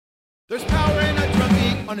There's power in a drum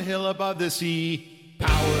beat on a hill above the sea.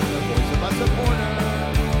 Power in the voice of a supporter.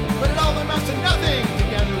 But it all amounts to nothing.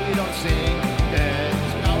 Together we don't sing. There's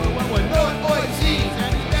power when we're not noisy.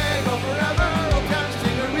 And it's day go forever. Old town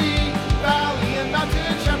stingery. Valley and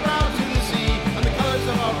mountain shine brown to the sea. And the colors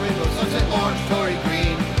of our rainbow, sunset, orange, Tory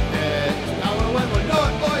green. There's power when we're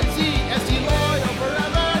not noisy. SC loyal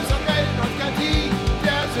forever. Someday in North County.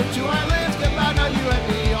 Desert to islands. Get back now, you and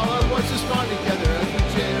me. All our voices strong together as we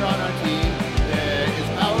cheer on our team. There is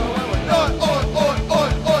power when we're not noisy.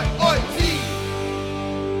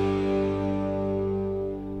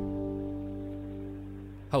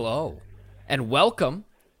 Hello, and welcome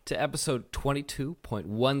to episode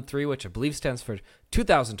 22.13, which I believe stands for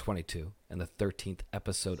 2022, and the 13th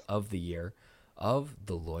episode of the year of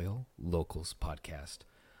the Loyal Locals podcast.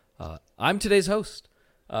 I'm today's host,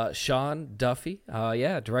 Sean Duffy,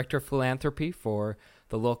 Director of Philanthropy for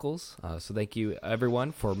the Locals. So thank you,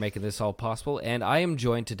 everyone, for making this all possible. And I am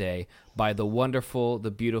joined today by the wonderful,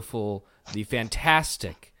 the beautiful, the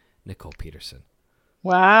fantastic Nicole Peterson.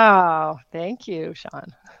 Wow. Thank you,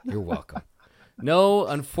 Sean. You're welcome. No,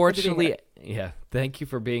 unfortunately, thank you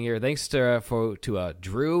for being here. Thanks to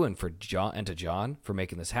Drew and to John for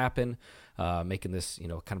making this happen, making this,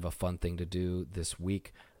 kind of a fun thing to do this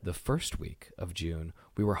week, the first week of June.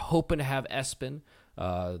 We were hoping to have Espen,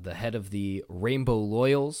 the head of the Rainbow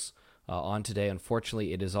Loyals, on today.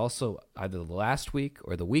 Unfortunately, it is also either the last week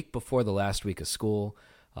or the week before the last week of school.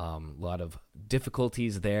 A lot of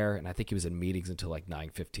difficulties there, and I think he was in meetings until like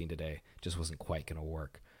 9:15 today. Just wasn't quite going to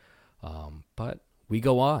work. But we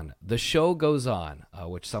go on. The show goes on,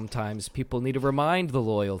 which sometimes people need to remind the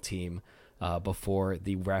Loyal team before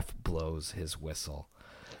the ref blows his whistle.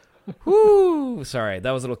 Whoo! Sorry,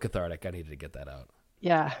 that was a little cathartic. I needed to get that out.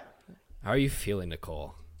 Yeah. How are you feeling,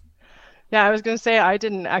 Nicole? Yeah, I was going to say I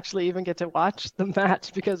didn't actually even get to watch the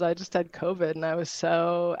match because I just had COVID and I was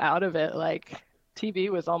so out of it. Like TV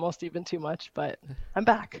was almost even too much, but I'm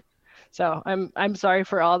back. So I'm sorry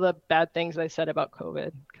for all the bad things I said about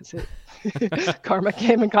COVID because karma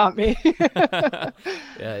came and got me. Yeah,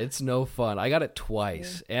 it's no fun. I got it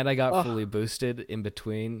twice, and I got fully boosted in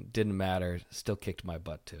between. Didn't matter. Still kicked my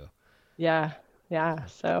butt too. Yeah.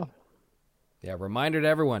 So. Yeah, reminder to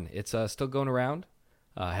everyone, it's still going around.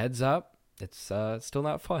 Heads up, it's still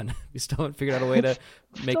not fun. We still haven't figured out a way to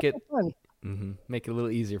make it make it a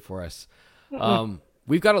little easier for us.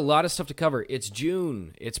 We've got a lot of stuff to cover. It's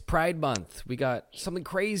June. It's Pride Month. We got something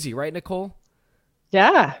crazy, right, Nicole?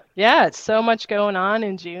 Yeah. It's so much going on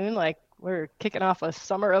in June. Like we're kicking off a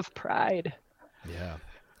summer of pride. Yeah.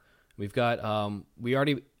 We've got, we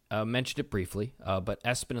already mentioned it briefly, but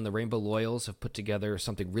Espen and the Rainbow Loyals have put together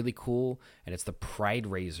something really cool, and it's the Pride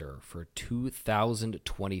Raiser for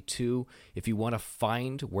 2022. If you want to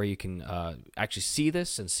find where you can actually see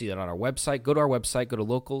this and see it on our website, go to our website, go to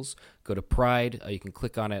Locals, go to Pride. You can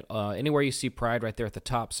click on it anywhere you see Pride right there at the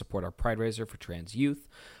top, support our Pride Raiser for trans youth,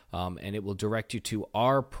 and it will direct you to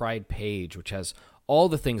our Pride page, which has all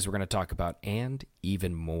the things we're going to talk about and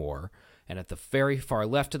even more. And at the very far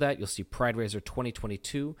left of that, you'll see Pride Raiser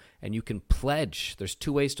 2022, and you can pledge. There's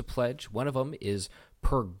two ways to pledge. One of them is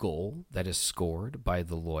per goal that is scored by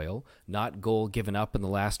the Loyal, not goal given up in the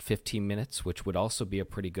last 15 minutes, which would also be a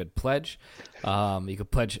pretty good pledge. You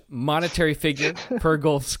could pledge monetary figure per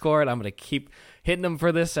goal scored. I'm going to keep hitting them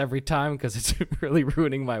for this every time because it's really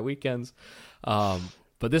ruining my weekends.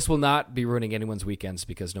 But this will not be ruining anyone's weekends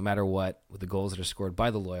because no matter what, with the goals that are scored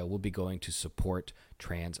by the Loyal, we'll be going to support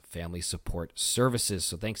trans family support services.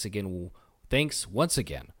 So thanks once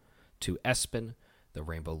again to Espen, the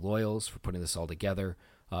Rainbow Loyals, for putting this all together.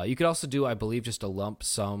 You could also do, I believe, just a lump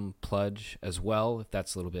sum pledge as well, if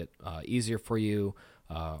that's a little bit easier for you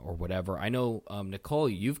or whatever. I know, Nicole,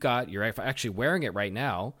 you're actually wearing it right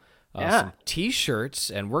now. Some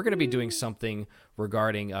T-shirts, and we're going to be doing something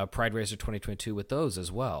regarding Pride Raiser 2022 with those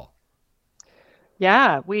as well.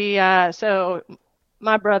 Yeah, so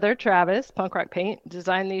my brother Travis, Punk Rock Paint,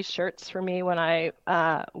 designed these shirts for me when I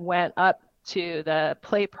went up to the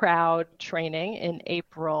Play Proud training in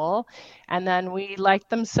April, and then we liked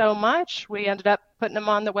them so much we ended up putting them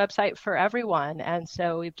on the website for everyone. And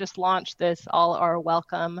so we've just launched this All Are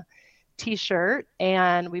Welcome T-shirt,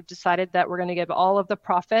 and we've decided that we're going to give all of the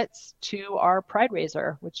profits to our Pride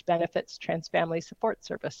Raiser, which benefits trans family support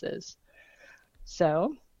services.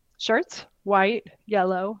 So shirts, white,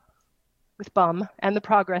 yellow with bum, and the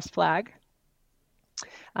progress flag.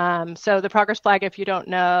 So the progress flag, if you don't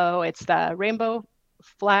know, it's the rainbow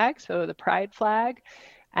flag, so the pride flag,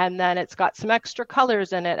 and then it's got some extra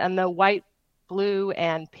colors in it, and the white, blue,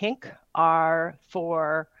 and pink are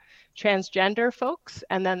for transgender folks,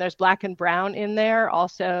 and then there's black and brown in there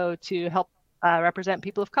also to help represent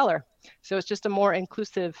people of color. So it's just a more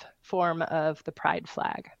inclusive form of the pride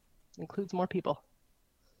flag. Includes more people.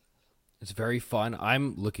 It's very fun.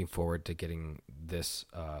 I'm looking forward to getting this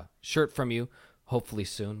shirt from you. Hopefully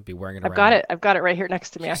soon. Be wearing it around. I've got it. I've got it right here next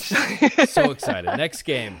to me, actually. So excited. Next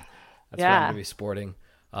game. That's what I'm going to be sporting.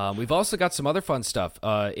 We've also got some other fun stuff.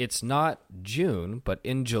 It's not June, but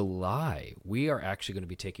in July, we are actually going to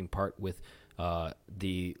be taking part with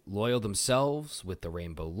the Loyal themselves, with the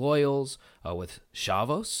Rainbow Loyals, with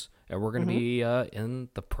Shavos, and we're going to be in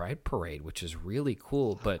the Pride Parade, which is really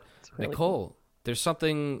cool. But really Nicole, cool. There's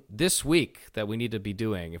something this week that we need to be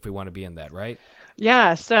doing if we want to be in that, right?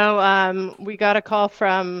 Yeah, so we got a call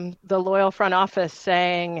from the Loyal front office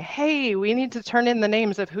saying, hey, we need to turn in the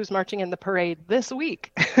names of who's marching in the parade this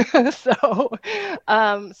week. So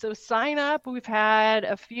sign up. We've had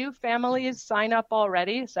a few families sign up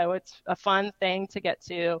already, so it's a fun thing to get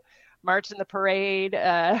to march in the parade.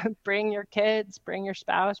 Bring your kids, bring your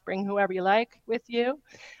spouse, bring whoever you like with you.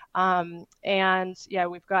 And yeah,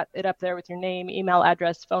 we've got it up there with your name, email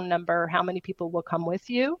address, phone number, how many people will come with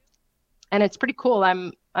you. And it's pretty cool.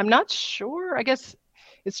 I'm not sure. I guess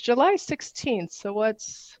it's July 16th. So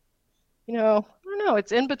what's, I don't know.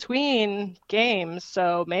 It's in between games.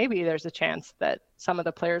 So maybe there's a chance that some of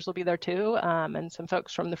the players will be there too. And some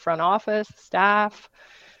folks from the front office, staff.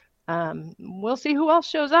 We'll see who else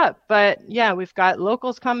shows up. But yeah, we've got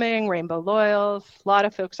locals coming, Rainbow Loyals, a lot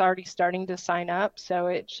of folks already starting to sign up. So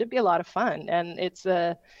it should be a lot of fun. And it's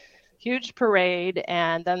a huge parade,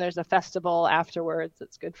 and then there's a festival afterwards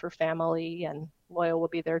that's good for family, and Loyal will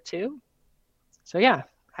be there too. So yeah,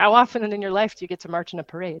 how often in your life do you get to march in a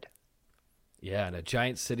parade? Yeah, in a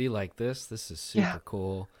giant city like this is super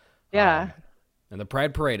cool. Yeah. And the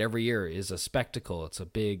Pride Parade every year is a spectacle. It's a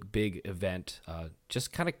big, big event.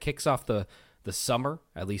 Just kind of kicks off the summer,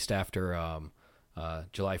 at least after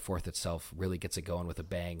July 4th itself really gets it going with a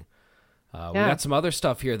bang. We got some other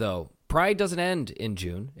stuff here, though. Pride doesn't end in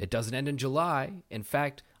June. It doesn't end in July. In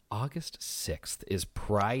fact, August 6th is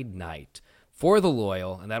Pride Night for the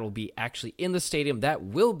Loyal, and that will be actually in the stadium. That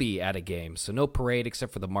will be at a game, so no parade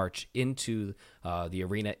except for the march into the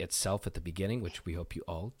arena itself at the beginning, which we hope you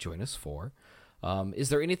all join us for. Is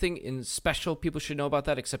there anything in special people should know about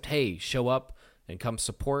that except, hey, show up and come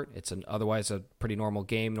support? It's otherwise a pretty normal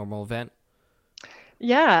game, normal event.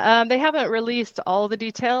 Yeah, they haven't released all the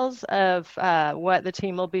details of what the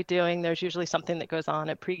team will be doing. There's usually something that goes on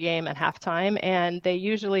at pregame and halftime, and they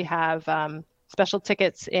usually have special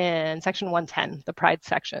tickets in section 110, the Pride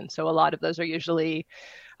section. So a lot of those are usually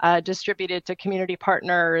distributed to community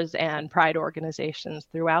partners and Pride organizations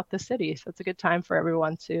throughout the city. So it's a good time for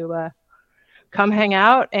everyone to come hang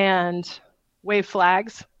out and wave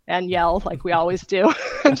flags and yell like we always do,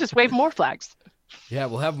 and just wave more flags. Yeah,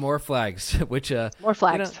 we'll have more flags, which more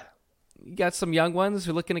flags. You got some young ones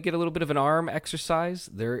who are looking to get a little bit of an arm exercise.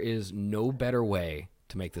 There is no better way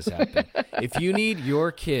to make this happen. If you need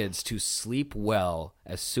your kids to sleep well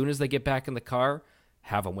as soon as they get back in the car,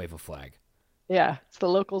 have them wave a flag. Yeah, it's the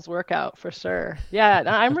locals workout for sure. Yeah,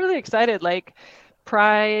 I'm really excited. Like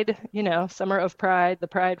Pride, Summer of Pride, the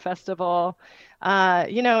Pride Festival.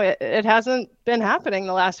 It hasn't been happening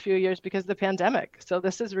the last few years because of the pandemic. So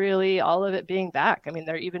this is really all of it being back. I mean,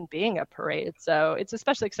 there even being a parade. So it's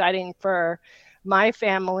especially exciting for my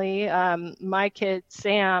family. My kid,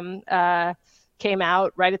 Sam, came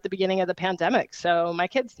out right at the beginning of the pandemic. So my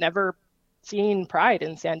kid's never seen Pride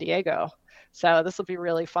in San Diego. So this will be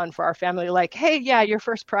really fun for our family. Like, hey, yeah, your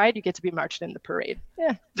first Pride, you get to be marching in the parade.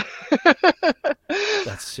 Yeah.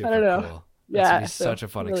 That's super cool. Yeah. Such a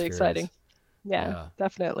fun really experience. Exciting. Yeah,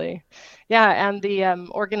 definitely. Yeah, and the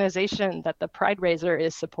organization that the Pride Raiser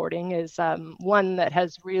is supporting is one that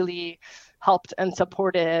has really helped and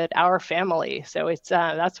supported our family. So it's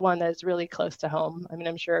that's one that's really close to home. I mean,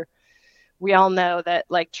 I'm sure we all know that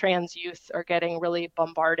like trans youth are getting really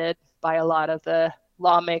bombarded by a lot of the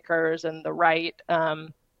lawmakers and the right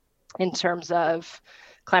in terms of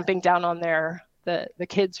clamping down on the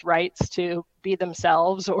kids' rights to be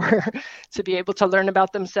themselves or to be able to learn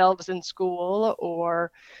about themselves in school,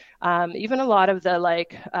 or even a lot of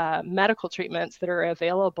the medical treatments that are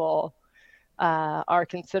available are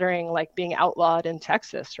considering like being outlawed in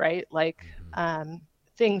Texas, right? Like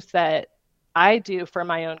things that I do for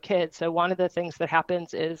my own kids. So one of the things that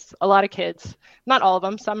happens is a lot of kids, not all of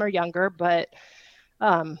them, some are younger, but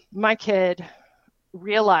my kid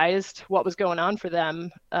realized what was going on for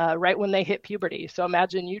them right when they hit puberty. So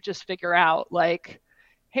imagine you just figure out like,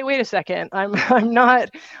 hey, wait a second, I'm not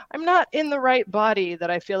in the right body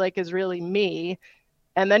that I feel like is really me.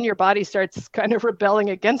 And then your body starts kind of rebelling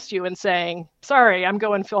against you and saying, sorry, I'm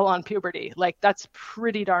going full on puberty. Like, that's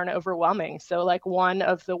pretty darn overwhelming. So like one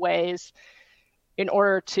of the ways in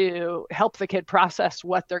order to help the kid process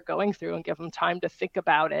what they're going through and give them time to think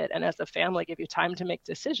about it, and as a family give you time to make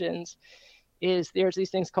decisions, is there's these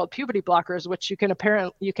things called puberty blockers, which you can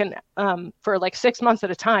for like 6 months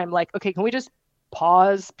at a time, like, okay, can we just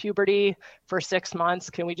pause puberty for 6 months?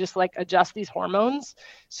 Can we just like adjust these hormones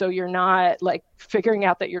so you're not like figuring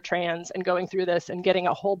out that you're trans and going through this and getting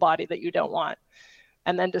a whole body that you don't want,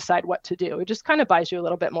 and then decide what to do? It just kind of buys you a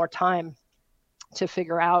little bit more time to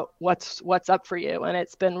figure out what's up for you. And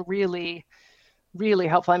it's been really, really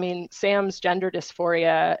helpful. I mean, Sam's gender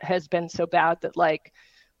dysphoria has been so bad that like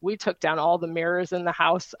we took down all the mirrors in the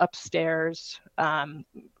house upstairs,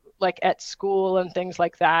 like at school and things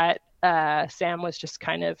like that. Sam was just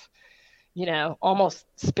kind of, almost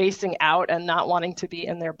spacing out and not wanting to be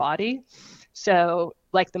in their body. So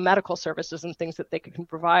like the medical services and things that they can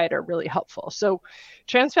provide are really helpful. So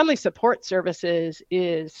trans family support services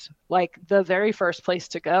is like the very first place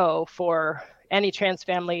to go for any trans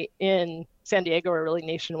family in San Diego or really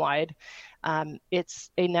nationwide. It's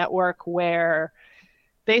a network where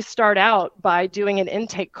they start out by doing an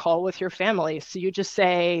intake call with your family. So you just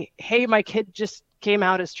say, hey, my kid just came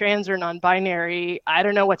out as trans or non-binary. I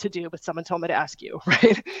don't know what to do, but someone told me to ask you,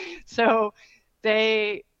 right? So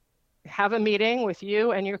they have a meeting with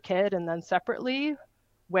you and your kid, and then separately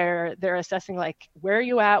where they're assessing like, where are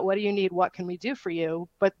you at? What do you need? What can we do for you?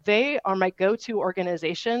 But they are my go-to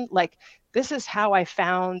organization. Like, this is how I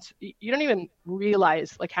found, you don't even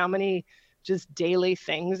realize like how many just daily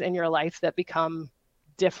things in your life that become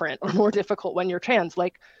different or more difficult when you're trans.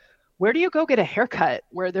 Like, where do you go get a haircut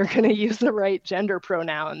where they're going to use the right gender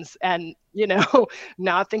pronouns and,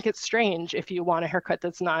 not think it's strange if you want a haircut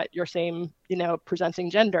that's not your same, presenting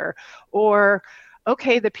gender? Or,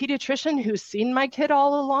 okay, the pediatrician who's seen my kid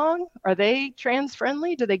all along, are they trans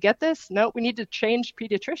friendly? Do they get this? No, we need to change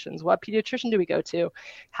pediatricians. What pediatrician do we go to?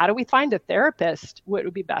 How do we find a therapist? What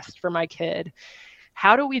would be best for my kid?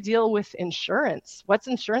 How do we deal with insurance? What's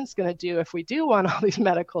insurance going to do if we do want all these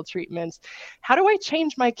medical treatments? How do I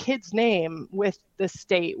change my kid's name with the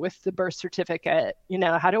state, with the birth certificate?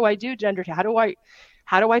 How do I do gender? How do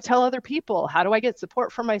I tell other people? How do I get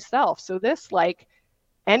support for myself? So this, like,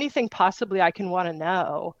 anything possibly I can want to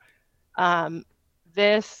know,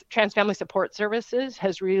 this trans family support services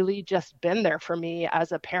has really just been there for me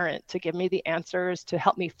as a parent to give me the answers, to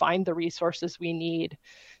help me find the resources we need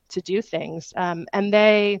to do things. And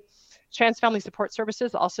Trans Family Support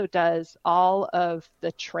Services also does all of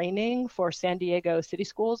the training for San Diego City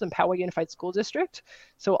Schools and Poway Unified School District.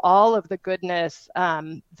 So all of the goodness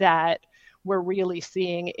that we're really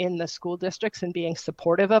seeing in the school districts and being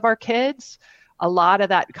supportive of our kids, a lot of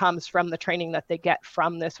that comes from the training that they get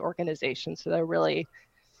from this organization. So they're really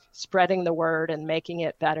spreading the word and making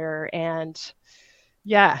it better. And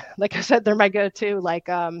yeah, like I said, they're my go-to. Like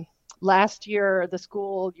last year, the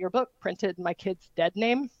school yearbook printed my kid's dead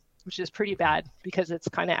name, which is pretty bad because it's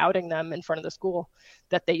kind of outing them in front of the school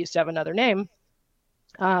that they used to have another name.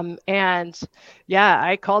 And yeah,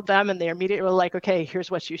 I called them and they immediately were like, okay, here's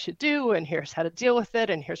what you should do, and here's how to deal with it,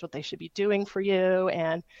 and here's what they should be doing for you.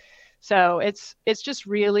 And so it's just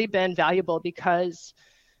really been valuable because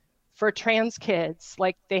for trans kids,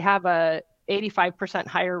 like, they have a 85%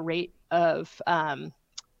 higher rate of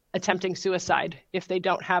attempting suicide if they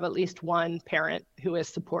don't have at least one parent who is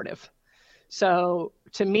supportive. So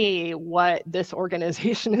to me, what this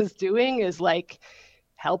organization is doing is like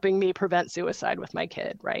helping me prevent suicide with my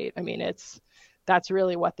kid, right? I mean, that's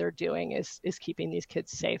really what they're doing is keeping these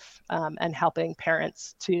kids safe, and helping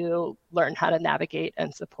parents to learn how to navigate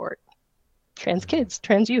and support trans kids,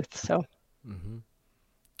 trans youth. So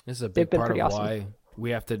this is a big part of why we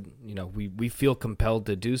have to, we feel compelled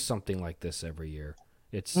to do something like this every year.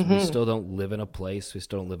 We still don't live in a place, we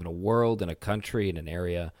still don't live in a world, in a country, in an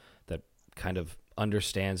area that kind of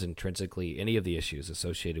understands intrinsically any of the issues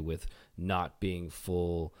associated with not being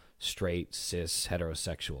full, straight, cis,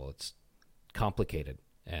 heterosexual. It's complicated.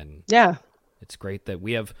 And yeah, it's great that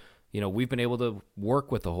we have, we've been able to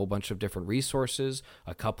work with a whole bunch of different resources,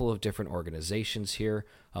 a couple of different organizations here.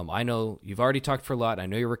 I know you've already talked for a lot. I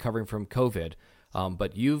know you're recovering from COVID.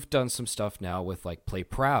 But you've done some stuff now with like Play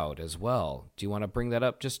Proud as well. Do you want to bring that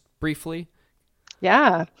up just briefly?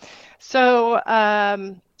 Yeah. So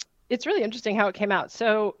it's really interesting how it came out.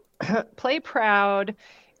 So Play Proud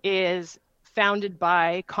is founded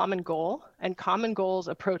by Common Goal, and Common Goal's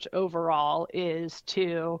approach overall is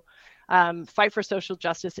to fight for social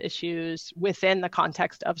justice issues within the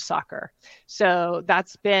context of soccer. So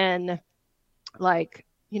that's been like,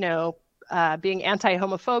 being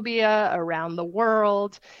anti-homophobia around the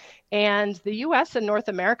world. And the US and North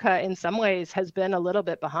America, in some ways, has been a little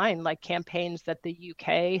bit behind, like campaigns that the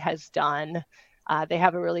UK has done. They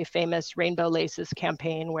have a really famous Rainbow Laces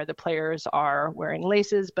campaign where the players are wearing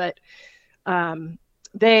laces, but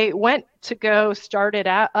they went to go start it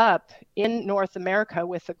up in North America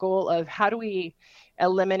with the goal of how do we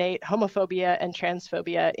eliminate homophobia and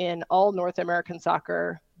transphobia in all North American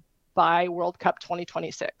soccer by World Cup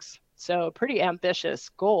 2026. So pretty ambitious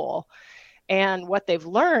goal. And what they've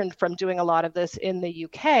learned from doing a lot of this in the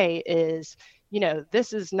UK is,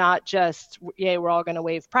 this is not just, yay, we're all going to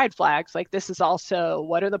wave pride flags. Like, this is also,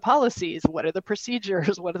 what are the policies? What are the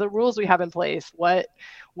procedures? What are the rules we have in place? What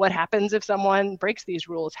happens if someone breaks these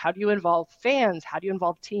rules? How do you involve fans? How do you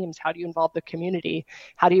involve teams? How do you involve the community?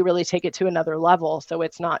 How do you really take it to another level? So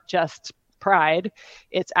it's not just pride,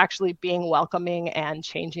 it's actually being welcoming and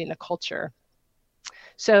changing the culture.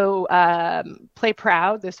 So Play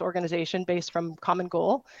Proud, this organization based from Common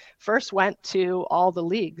Goal, first went to all the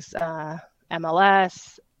leagues,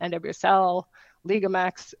 MLS, NWSL, Liga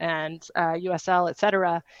MX, and USL, et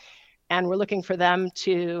cetera. And we're looking for them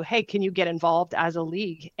to, hey, can you get involved as a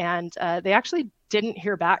league? And they actually didn't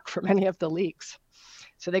hear back from any of the leagues.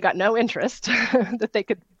 So they got no interest that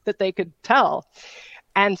they could tell.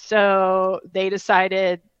 And so they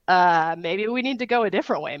decided, maybe we need to go a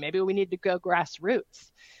different way. Maybe we need to go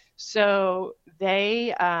grassroots. So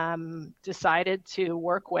they decided to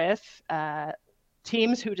work with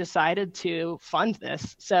teams who decided to fund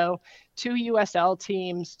this. So 2 USL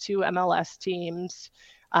teams, 2 MLS teams,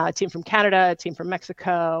 a team from Canada, a team from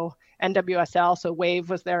Mexico, NWSL. So Wave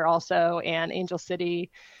was there also, and Angel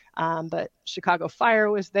City, but Chicago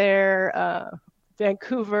Fire was there.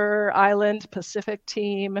 Vancouver Island Pacific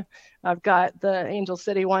team. I've got the Angel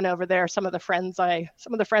City one over there. Some of the friends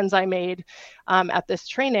I made at this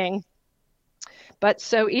training. But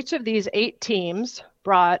so each of these 8 teams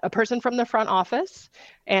brought a person from the front office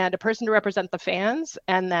and a person to represent the fans,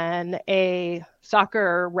 and then a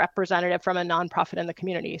soccer representative from a nonprofit in the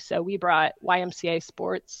community. So we brought YMCA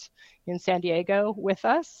Sports in San Diego with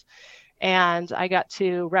us, and I got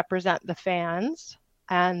to represent the fans.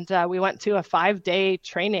 And we went to a 5-day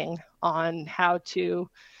training on how to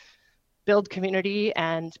build community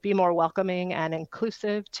and be more welcoming and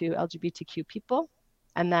inclusive to LGBTQ people.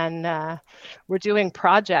 And then we're doing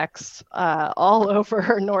projects all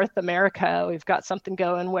over North America. We've got something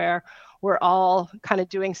going where we're all kind of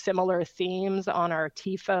doing similar themes on our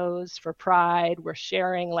TIFOs for Pride. We're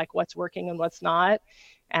sharing like what's working and what's not.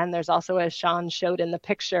 And there's also, as Sean showed in the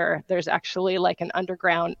picture, there's actually like an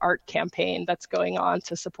underground art campaign that's going on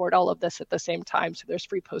to support all of this at the same time. So there's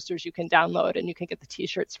free posters you can download, and you can get the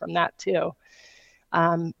t-shirts from that too.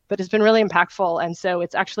 But it's been really impactful. And so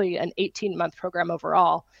it's actually an 18-month program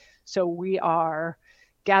overall. So we are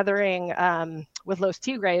gathering with Los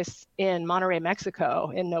Tigres in Monterrey, Mexico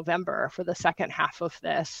in November for the second half of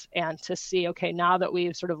this, and to see, okay, now that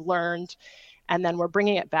we've sort of learned, and then we're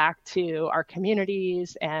bringing it back to our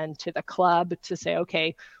communities and to the club to say,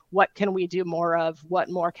 okay, what can we do more of? What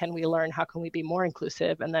more can we learn? How can we be more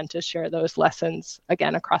inclusive? And then to share those lessons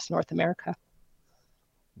again across North America.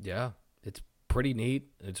 Yeah, it's pretty neat.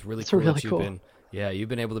 It's really cool that you've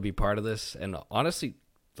been able to be part of this. And honestly,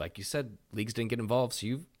 like you said, leagues didn't get involved, so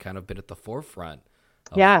you've kind of been at the forefront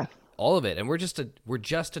of all of it. And we're just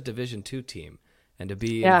a Division II team, and to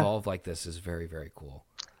be involved like this is very, very cool.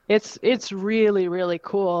 It's really, really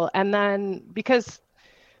cool. And then because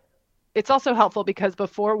it's also helpful because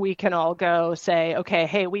before we can all go say, okay,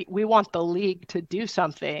 hey, we want the league to do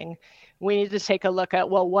something, we need to take a look at,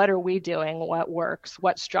 well, what are we doing? What works?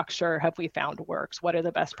 What structure have we found works? What are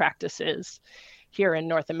the best practices here in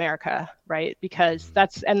North America, right? Because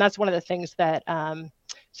that's one of the things that,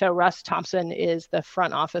 so Russ Thompson is the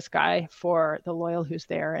front office guy for the Loyal who's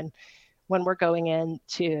there. And when we're going in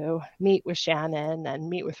to meet with Shannon and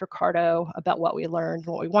meet with Ricardo about what we learned,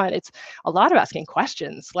 what we want, it's a lot of asking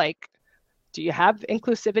questions like, do you have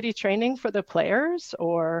inclusivity training for the players?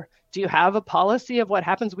 Or do you have a policy of what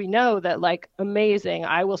happens? We know that, like, amazing,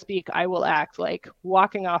 I will speak, I will act, like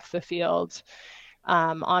walking off the field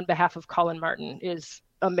on behalf of Colin Martin is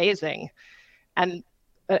amazing and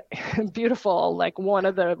beautiful. Like, one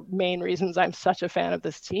of the main reasons I'm such a fan of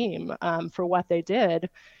this team for what they did.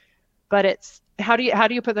 But it's how do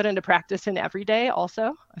you put that into practice in every day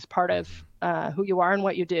also as part of who you are and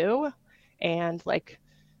what you do? And like,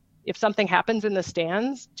 if something happens in the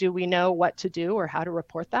stands, do we know what to do or how to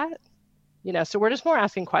report that? So we're just more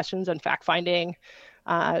asking questions and fact finding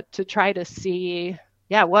to try to see,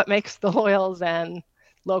 what makes the Loyals and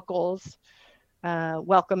locals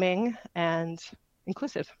welcoming and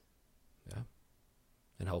inclusive.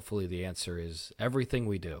 And hopefully the answer is everything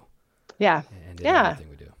we do. Yeah. And in Yeah.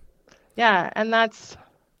 everything we do. Yeah. And that's,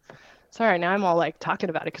 sorry, now I'm all like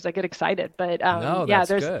talking about it because I get excited. But No, yeah,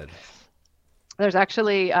 that's good. there's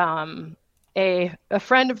actually a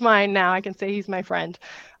friend of mine now, I can say he's my friend.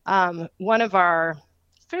 One of our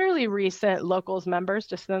fairly recent locals members,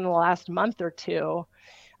 just in the last month or two,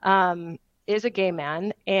 is a gay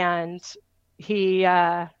man, and he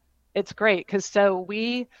it's great because so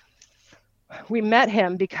we met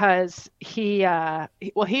him because he had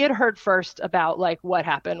heard first about like what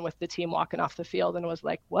happened with the team walking off the field and was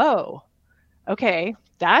like, whoa, okay,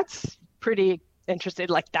 that's pretty interesting,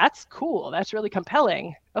 like that's cool, that's really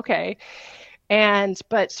compelling, okay. And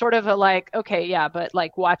but sort of a like, okay, yeah, but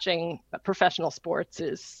like watching professional sports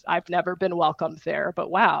is, I've never been welcomed there, but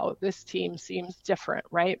wow, this team seems different,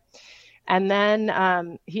 right? And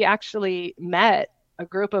then he actually met a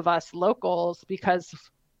group of us locals because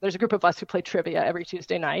there's a group of us who play trivia every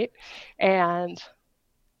Tuesday night. And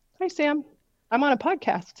hi, Sam, I'm on a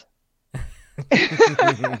podcast.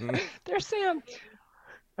 There's Sam.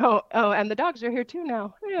 Oh, and the dogs are here too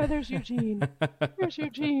now. Yeah, there's Eugene. There's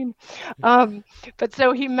Eugene. But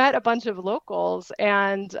so he met a bunch of locals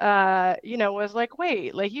and, was like,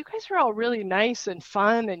 wait, like you guys are all really nice and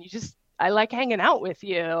fun and I like hanging out with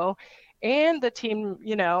you. And the team,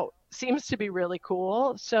 seems to be really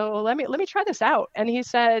cool. So let me try this out. And he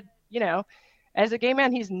said, as a gay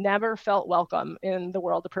man, he's never felt welcome in the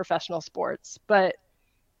world of professional sports, but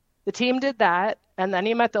the team did that. And then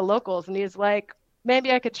he met the locals and he's like,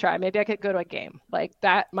 maybe I could try. Maybe I could go to a game. Like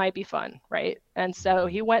that might be fun, right? And so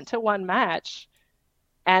he went to one match,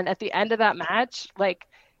 and at the end of that match, like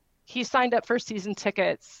he signed up for season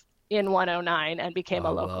tickets in 109 and became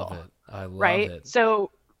a local. Love it. I love right? it.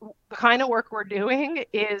 So the kind of work we're doing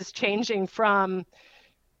is changing from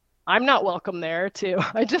I'm not welcome there to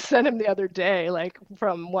I just sent him the other day, like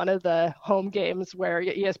from one of the home games where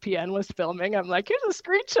ESPN was filming. I'm like, here's a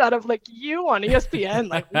screenshot of like you on ESPN,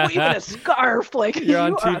 like waving a scarf, like You're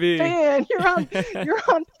on you TV. are a fan. You're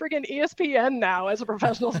on friggin' ESPN now as a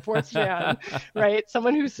professional sports fan, right?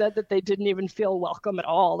 Someone who said that they didn't even feel welcome at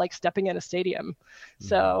all, like stepping in a stadium.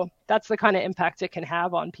 So that's the kind of impact it can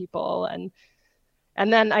have on people. And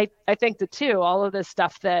then I think the two, all of this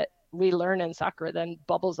stuff that we learn in soccer then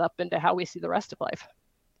bubbles up into how we see the rest of life.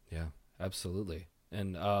 Yeah, absolutely.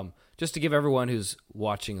 And just to give everyone who's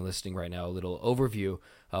watching and listening right now a little overview,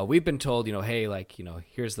 we've been told, hey, like,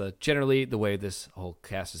 here's generally the way this whole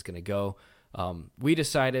cast is going to go. We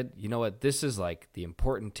decided, you know what, this is like the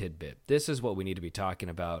important tidbit. This is what we need to be talking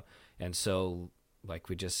about. And so, like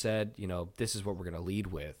we just said, this is what we're going to lead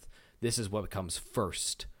with. This is what comes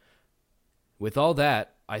first. With all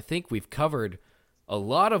that, I think we've covered a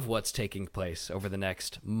lot of what's taking place over the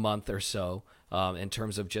next month or so in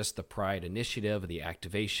terms of just the Pride initiative, the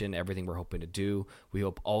activation, everything we're hoping to do. We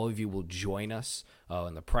hope all of you will join us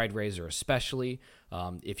in the Pride Raiser especially.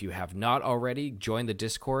 If you have not already, join the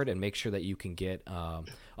Discord and make sure that you can get on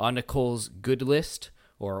Nicole's good list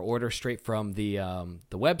or order straight from the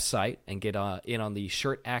website and get in on the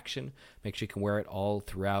shirt action. Make sure you can wear it all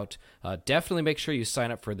throughout. Definitely make sure you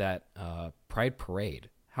sign up for that Pride Parade.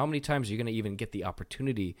 How many times are you going to even get the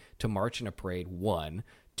opportunity to march in a parade? 1,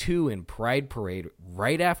 2 in Pride Parade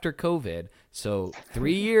right after COVID. So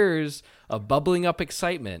 3 years of bubbling up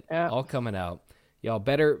excitement all coming out. Y'all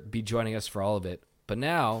better be joining us for all of it. But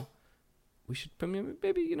now we should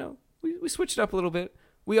maybe, we switched up a little bit.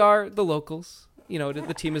 We are the locals.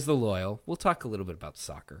 The team is the loyal. We'll talk a little bit about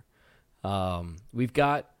soccer. We've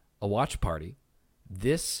got a watch party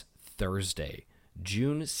this Thursday,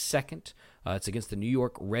 June 2nd. It's against the New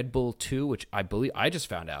York Red Bull 2, which I just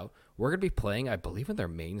found out we're going to be playing, I believe, in their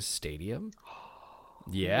main stadium.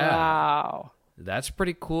 Yeah. Wow. That's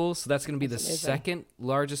pretty cool. So that's going to be the second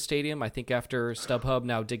largest stadium, I think, after StubHub,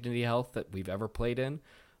 now Dignity Health, that we've ever played in.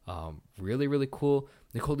 Really, really cool.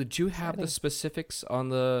 Nicole, did you have the specifics on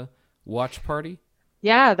the watch party?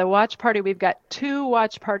 Yeah, the watch party, we've got 2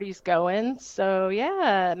 watch parties going. So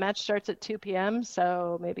yeah, match starts at 2 p.m.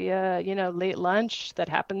 So maybe a, late lunch that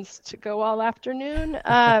happens to go all afternoon.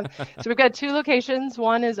 So we've got 2 locations.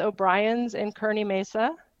 One is O'Brien's in Kearney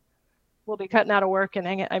Mesa. We'll be cutting out of work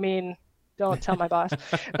and don't tell my boss.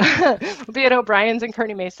 We'll be at O'Brien's in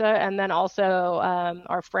Kearney Mesa. And then also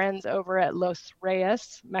our friends over at Los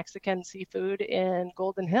Reyes Mexican Seafood in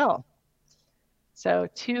Golden Hill. So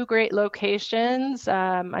 2 great locations.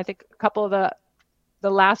 I think a couple of the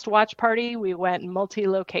last watch party, we went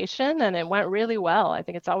multi-location and it went really well. I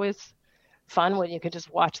think it's always fun when you can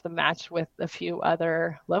just watch the match with a few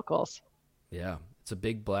other locals. Yeah, it's a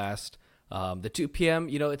big blast. The 2 p.m.,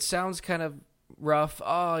 it sounds kind of rough.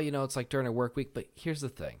 Oh, it's like during a work week. But here's the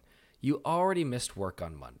thing. You already missed work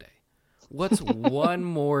on Monday. What's one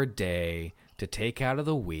more day to take out of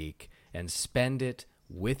the week and spend it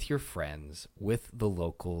with your friends, with the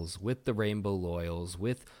locals, with the Rainbow Loyals,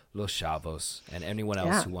 with Los Chavos, and anyone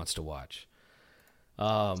else who wants to watch?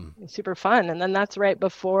 Super fun. And then that's right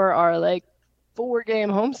before our like 4-game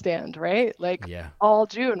homestand, right? Like all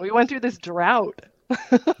June. We went through this drought.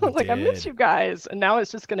 Like, I miss you guys. And now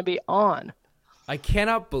it's just going to be on. I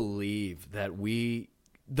cannot believe that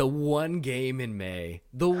the one game in May,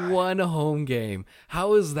 the one home game,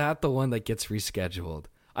 how is that the one that gets rescheduled?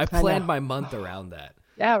 I planned my month around that.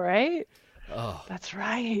 Yeah, right? Oh, that's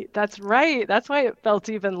right. That's why it felt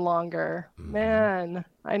even longer. Man,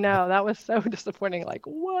 I know. That was so disappointing. Like,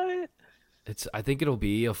 what? I think it'll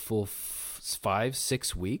be a full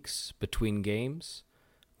 5-6 weeks between games,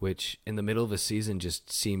 which in the middle of a season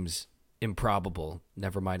just seems improbable,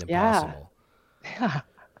 never mind impossible. Yeah.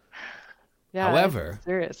 However,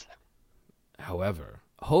 serious.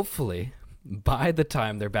 Hopefully, by the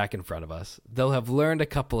time they're back in front of us, they'll have learned a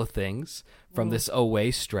couple of things from this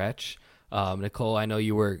away stretch. Nicole, I know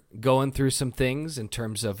you were going through some things in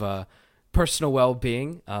terms of personal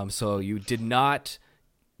well-being, so you did not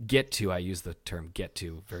get to. I use the term "get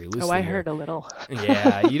to" very loosely. Oh, I heard a little.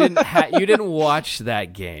 Yeah, you didn't watch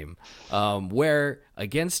that game where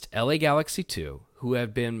against LA Galaxy 2, who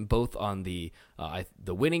have been both on the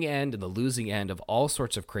winning end and the losing end of all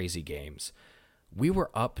sorts of crazy games. We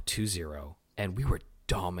were up 2-0, and we were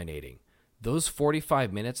dominating. Those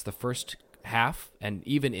 45 minutes, the first half, and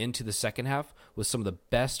even into the second half, was some of the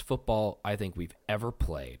best football I think we've ever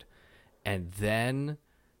played. And then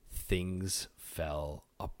things fell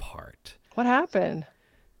apart. What happened?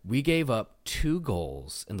 We gave up 2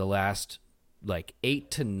 goals in the last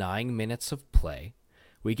 8 to 9 minutes of play.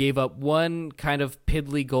 We gave up one kind of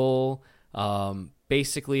piddly goal,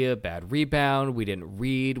 basically a bad rebound. We didn't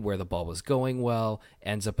read where the ball was going well,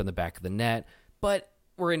 ends up in the back of the net. But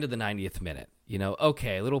we're into the 90th minute.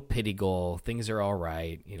 Okay, a little pity goal. Things are all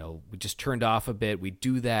right. We just turned off a bit. We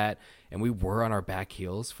do that, and we were on our back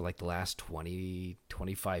heels for the last 20,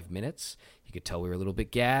 25 minutes. You could tell we were a little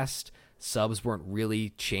bit gassed. Subs weren't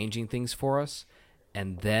really changing things for us.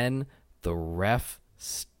 And then the ref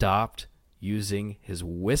stopped using his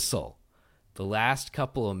whistle. The last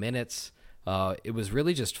couple of minutes, it was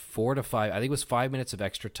really just 4 to 5. I think it was 5 minutes of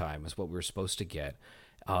extra time is what we were supposed to get.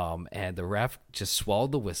 And the ref just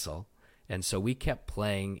swallowed the whistle. And so we kept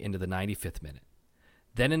playing into the 95th minute,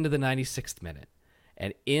 then into the 96th minute.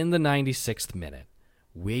 And in the 96th minute,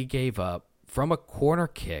 we gave up from a corner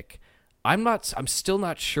kick. I'm still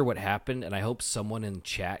not sure what happened, and I hope someone in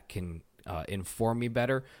chat can inform me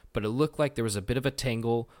better, but it looked like there was a bit of a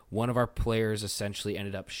tangle. One of our players essentially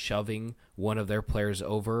ended up shoving one of their players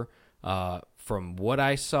over. From what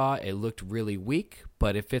I saw, it looked really weak,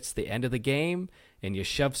 but if it's the end of the game and you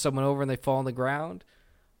shove someone over and they fall on the ground,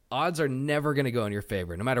 odds are never going to go in your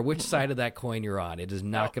favor. No matter which side of that coin you're on, it is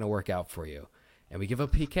not going to work out for you. And we give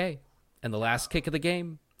up PK. And the last kick of the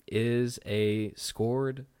game is a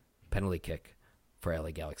scored penalty kick for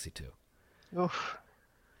LA Galaxy 2. Oof.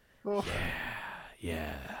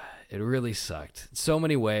 Yeah. It really sucked. In so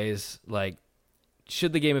many ways.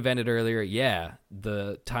 Should the game have ended earlier? Yeah.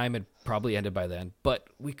 The time had probably ended by then. But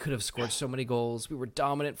we could have scored so many goals. We were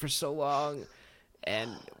dominant for so long.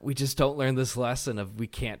 And we just don't learn this lesson of we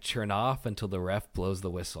can't turn off until the ref blows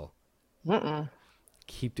the whistle.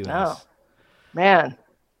 Keep doing this. Man,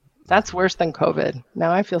 that's worse than COVID.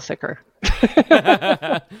 Now I feel sicker.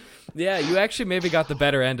 Yeah, you actually maybe got the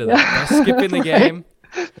better end of that. By skipping the game,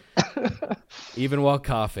 even while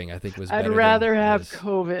coughing, I think was better. I'd rather have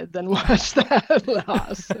COVID than watch that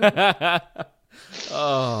loss.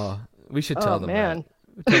 Oh, we should tell them man.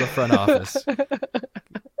 that. Tell the front office.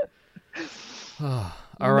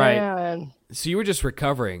 All right. Man. So you were just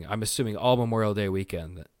recovering, I'm assuming, all Memorial Day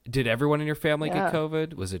weekend. Did everyone in your family get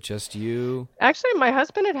COVID? Was it just you? Actually, my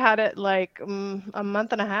husband had it a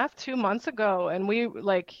month and a half, 2 months ago. And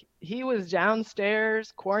he was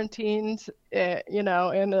downstairs, quarantined, in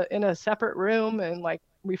a separate room. And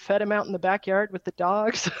we fed him out in the backyard with the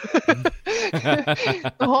dogs,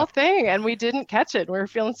 the whole thing. And we didn't catch it. We were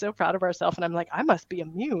feeling so proud of ourselves. And I'm like, I must be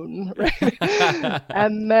immune. Right?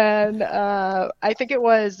 And then I think it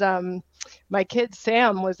was my kid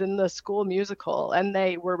Sam was in the school musical, and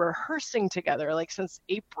they were rehearsing together since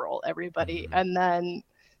April, everybody. And then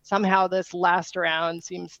somehow this last round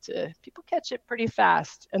seems to, people catch it pretty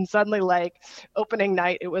fast. And suddenly opening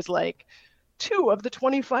night, it was 2 of the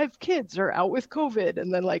 25 kids are out with COVID.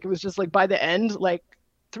 And then it was just by the end,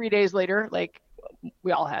 3 days later,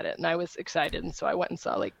 we all had it, and I was excited, and so I went and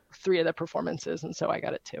saw like 3 of the performances, and so I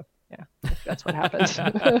got it too. Yeah, that's what happened.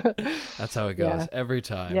 That's how it goes Yeah. every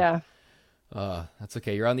time. Yeah. That's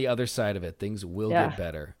okay. You're on the other side of it. Things will Yeah. get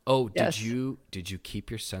better. Oh, Yes. did you keep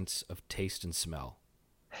your sense of taste and smell?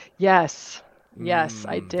 Yes. Yes,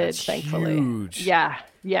 I did, That's thankfully. huge. Yeah.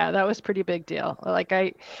 Yeah, that was a pretty big deal. Like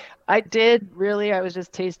I did really, I was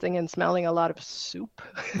just tasting and smelling a lot of soup.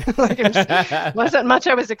 Like wasn't much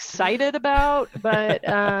I was excited about, but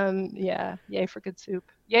yeah, yay for good soup.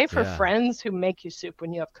 Yay for Yeah. friends who make you soup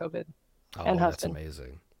when you have COVID. Oh, And that's husband.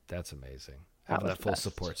 amazing. That's amazing. That Having was that the full best.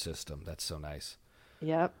 support system. That's so nice.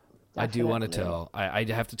 Yep. I do want to Definitely. tell. I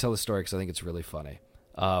have to tell the story because I think it's really funny.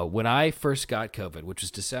 When I first got COVID, which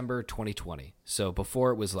was December 2020, so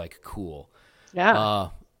before it was like cool. Yeah.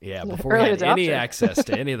 Yeah, before we Early had any adopter. access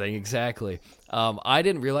to anything, exactly. I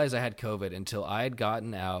didn't realize I had COVID until I had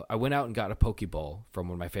gotten out. I went out and got a poke bowl from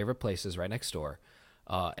one of my favorite places right next door,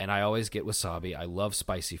 and I always get wasabi. I love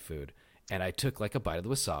spicy food, and I took like a bite of the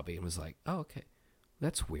wasabi and was like, "Oh, okay,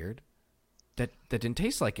 that's weird. That didn't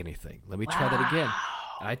taste like anything. Let me try that again."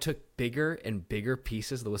 And I took bigger and bigger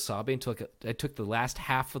pieces of the wasabi until I took the last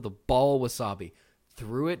half of the ball of wasabi,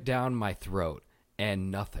 threw it down my throat, and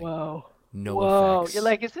nothing. Whoa. No Whoa. effects. You're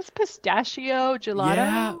like, is this pistachio gelato?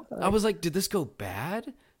 Yeah. I Like, was like, did this go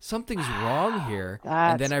bad? Something's wrong here.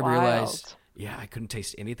 And that's then I realized, wild. yeah, I couldn't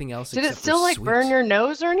taste anything else Did it except still for like sweet. burn your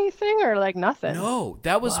nose or anything, or like nothing? No,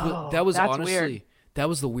 that was Whoa, that was that's honestly weird. that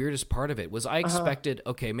was the weirdest part of it. Was I expected,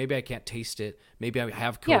 okay, maybe I can't taste it. Maybe I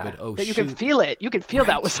have Yeah, COVID. Oh that you shoot. can feel it. You can feel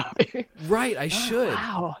that Right. wasabi. Right, I should.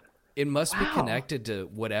 Wow. It must be Wow. connected to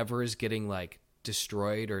whatever is getting like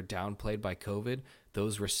destroyed or downplayed by COVID.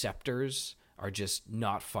 Those receptors are just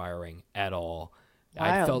not firing at all. I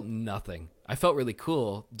Wild. felt nothing. I felt really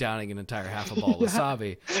cool downing an entire half a ball of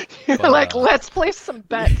wasabi. You're But, like, let's place some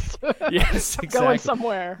bets. yes, I'm going exactly.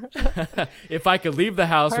 somewhere. If I could leave the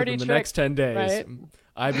house Party within the trick, next 10 days, right?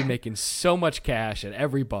 I'd be making so much cash at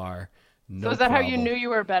every bar. No So is that how you problem. knew you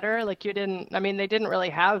were better? Like you didn't, I mean, they didn't really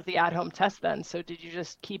have the at-home test then. So did you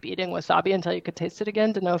just keep eating wasabi until you could taste it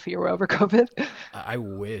again to know if you were over COVID? I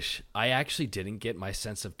wish. I actually didn't get my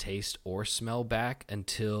sense of taste or smell back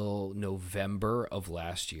until November of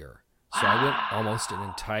last year. So I went almost an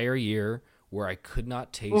entire year where I could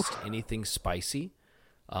not taste anything spicy.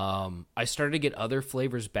 I started to get other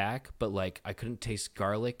flavors back, but like I couldn't taste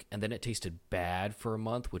garlic, and then it tasted bad for a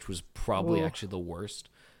month, which was probably Oof. actually the worst.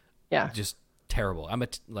 Yeah. Just terrible. I'm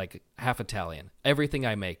like half Italian. Everything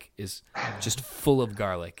I make is just full of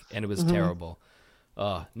garlic, and it was terrible.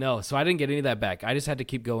 No, so I didn't get any of that back. I just had to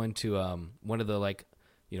keep going to one of the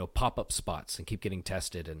pop-up spots and keep getting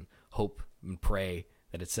tested and hope and pray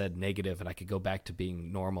that it said negative and I could go back to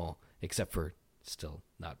being normal, except for still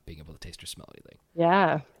not being able to taste or smell anything.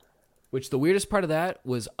 Yeah. Which the weirdest part of that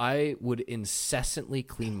was I would incessantly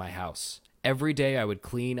clean my house. Every day I would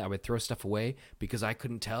clean, I would throw stuff away because I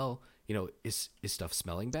couldn't tell, is stuff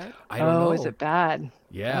smelling bad? I don't know. Is it bad?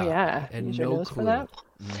 Yeah. Oh, yeah. And Use your no nose for clue. that.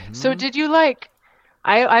 So did you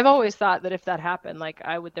I've always thought that if that happened, like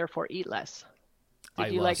I would therefore eat less. Did I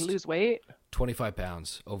you lost lose weight? 25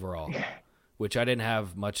 pounds overall, which I didn't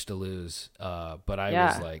have much to lose. But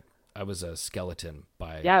Yeah. I was a skeleton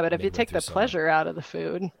by Yeah, but if you midway take through the summer. pleasure out of the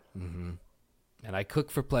food, And I cook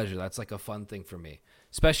for pleasure. That's like a fun thing for me,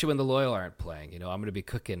 especially when the Loyal aren't playing. I'm going to be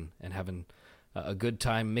cooking and having a good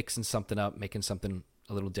time, mixing something up, making something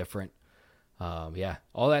a little different. Yeah,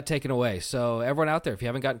 all that taken away. So everyone out there, if you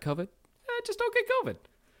haven't gotten COVID, just don't get COVID.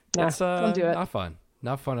 Yeah, It's don't do it. not fun.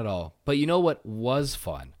 Not fun at all. But you know what was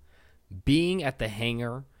fun? Being at the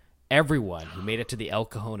hangar, everyone who made it to the El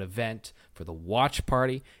Cajon event for the watch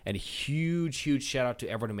party, and a huge, huge shout out to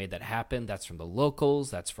everyone who made that happen. That's from the locals.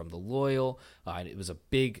 That's from the Loyal. And it was a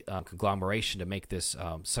big conglomeration to make this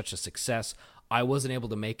such a success. I wasn't able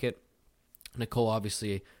to make it. Nicole,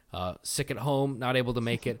 obviously, sick at home, not able to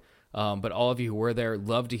make it. But all of you who were there,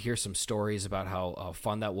 love to hear some stories about how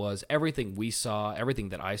fun that was. Everything we saw, everything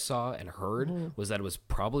that I saw and heard was that it was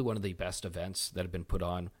probably one of the best events that have been put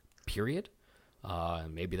on, period.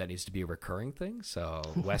 Maybe that needs to be a recurring thing. So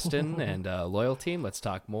Weston and Loyal Team, let's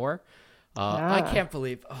talk more. I can't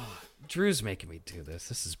believe Drew's making me do this.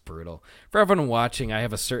 This is brutal. For everyone watching, I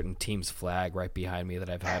have a certain team's flag right behind me that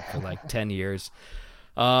I've had for like 10 years.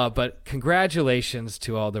 But congratulations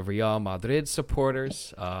to all the Real Madrid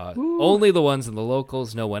supporters. Only the ones in the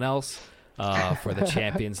locals, no one else, for the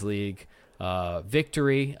Champions League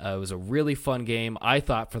victory. It was a really fun game, I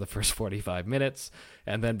thought, for the first 45 minutes,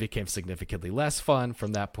 and then became significantly less fun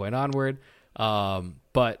from that point onward.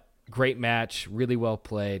 But great match, really well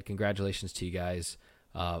played. Congratulations to you guys.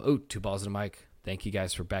 2 balls in a mic. Thank you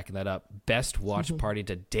guys for backing that up. Best watch party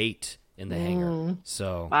to date in the hangar.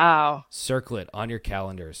 So Wow. circle it on your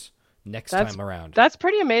calendars next time around. That's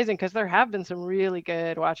pretty amazing because there have been some really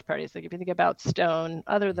good watch parties. Like if you think about Stone,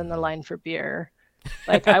 other than the line for beer.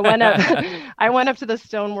 Like I went up to the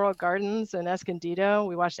Stone World Gardens in Escondido.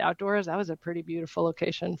 We watched outdoors. That was a pretty beautiful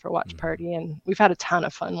location for watch party, and we've had a ton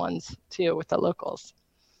of fun ones too with the locals.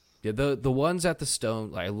 Yeah, the ones at the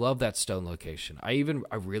Stone, I love that Stone location. I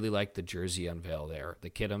really like the Jersey unveil there.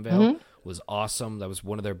 The kid unveil was awesome. That was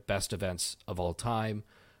one of their best events of all time.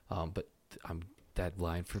 But that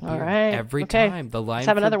line for beer every time. The line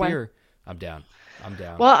for beer. I'm down.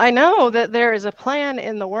 Well, I know that there is a plan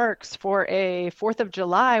in the works for a 4th of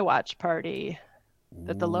July watch party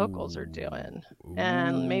that the locals are doing,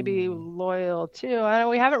 and maybe Loyal too.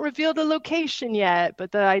 We haven't revealed the location yet,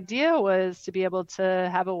 but the idea was to be able to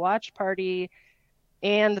have a watch party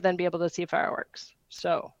and then be able to see fireworks.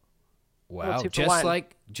 So, wow,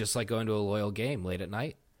 just like going to a Loyal game late at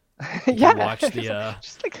night. Yeah, watch the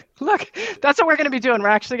just like, look, that's what we're going to be doing. We're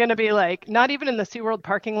actually going to be like not even in the SeaWorld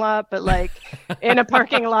parking lot, but like in a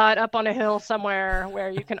parking lot up on a hill somewhere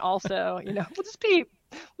where you can also, we'll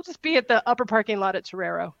just be at the upper parking lot at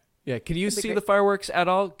Torero. Yeah, can you see the fireworks at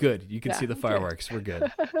all? Good, you can see the fireworks.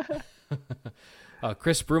 Good. We're good.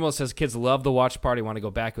 Chris Brumo says kids love the watch party, want to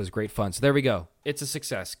go back. It was great fun. So there we go. It's a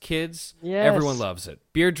success. Kids, everyone loves it.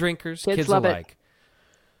 Beer drinkers, kids love alike.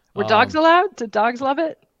 Were dogs allowed? Did dogs love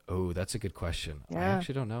it? Oh, that's a good question. Yeah. I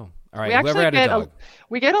actually don't know. All right, whoever had a dog.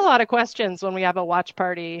 We get a lot of questions when we have a watch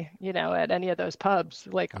party, at any of those pubs.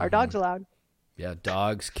 Like, are dogs allowed? Yeah,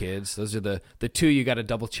 dogs, kids. Those are the two you got to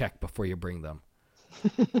double check before you bring them.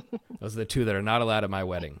 Those are the two that are not allowed at my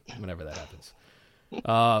wedding, whenever that happens.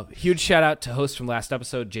 Huge shout out to hosts from last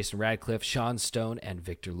episode, Jason Radcliffe, Sean Stone, and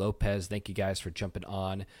Victor Lopez. Thank you guys for jumping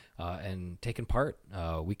on and taking part.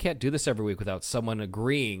 We can't do this every week without someone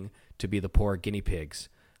agreeing to be the poor guinea pigs.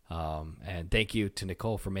 And thank you to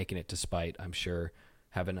Nicole for making it despite, I'm sure,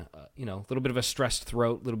 having a little bit of a stressed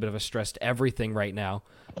throat, a little bit of a stressed everything right now.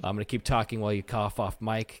 I'm going to keep talking while you cough off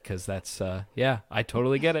mic because that's, I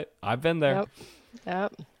totally get it. I've been there.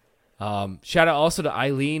 Yep. Shout out also to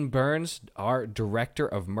Eileen Burns, our director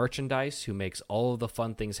of merchandise, who makes all of the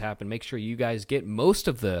fun things happen. Make sure you guys get most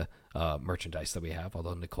of the merchandise that we have,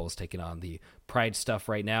 although Nicole's taking on the Pride stuff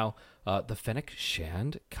right now. The Fennec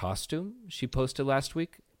Shand costume she posted last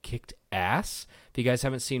week kicked ass. If you guys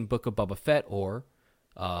haven't seen Book of Boba Fett or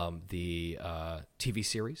the TV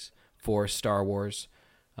series for Star Wars,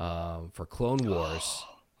 for Clone Wars,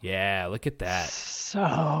 yeah, look at that.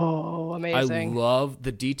 So amazing. I love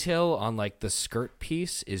the detail on like the skirt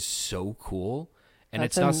piece is so cool. And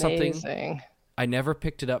That's it's not amazing. Something I never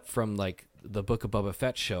picked it up from like the Book of Boba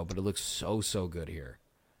Fett show, but it looks so good here.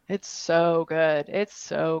 It's so good. It's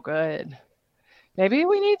so good. Maybe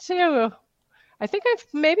we need to. I think I've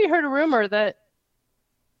maybe heard a rumor that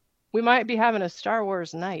we might be having a Star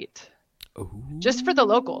Wars night. Ooh. Just for the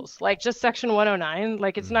locals, like just Section 109.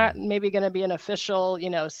 Like it's not maybe going to be an official,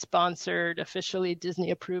 sponsored, officially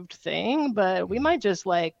Disney approved thing, but we might just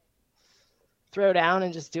like throw down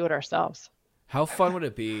and just do it ourselves. How fun would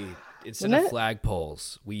it be? Instead of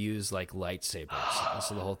flagpoles, we use like lightsabers,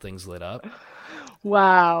 so the whole thing's lit up.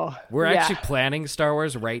 Wow. We're actually planning Star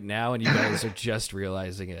Wars right now, and you guys are just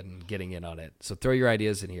realizing it and getting in on it. So throw your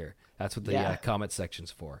ideas in here. That's what the comment section's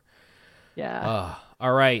for. Yeah.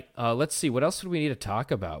 All right. Let's see. What else do we need to talk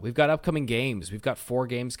about? We've got upcoming games. We've got 4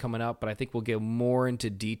 games coming up, but I think we'll get more into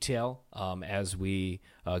detail as we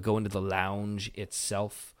go into the lounge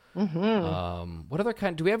itself. What other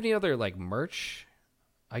kind? Do we have any other like merch?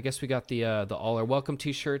 I guess we got the All Are Welcome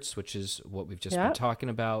T-shirts, which is what we've just been talking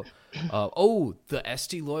about. The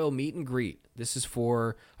SD Loyal meet and greet. This is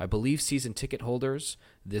for, I believe, season ticket holders.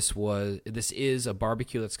 This is a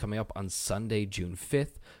barbecue that's coming up on Sunday, June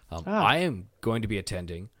 5th. I am going to be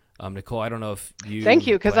attending. Nicole, I don't know if you. Thank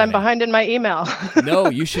you, because I'm behind in my email. No,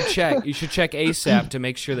 you should check. You should check ASAP to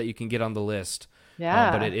make sure that you can get on the list.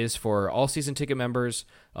 Yeah. But it is for all season ticket members,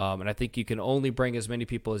 and I think you can only bring as many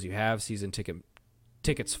people as you have season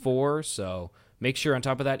tickets for. So make sure on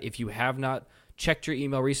top of that, if you have not checked your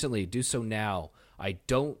email recently, do so now. I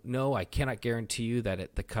don't know. I cannot guarantee you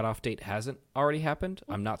that the cutoff date hasn't already happened.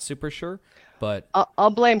 I'm not super sure, but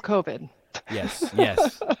I'll blame COVID. Yes.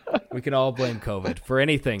 We can all blame COVID for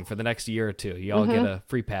anything for the next year or two. You all get a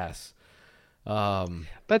free pass.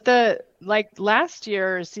 But the last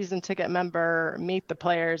year's season ticket member Meet the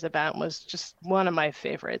Players event was just one of my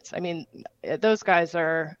favorites. I mean, those guys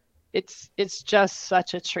are. It's just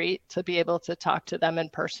such a treat to be able to talk to them in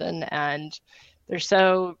person, and they're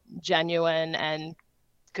so genuine and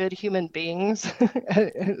good human beings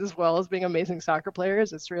as well as being amazing soccer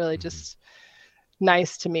players. It's really just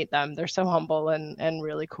nice to meet them. They're so humble and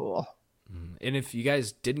really cool. And if you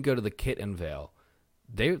guys didn't go to the kit unveil,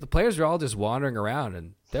 the players are all just wandering around,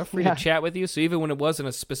 and they're free to chat with you. So even when it wasn't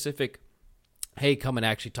a specific, hey, come and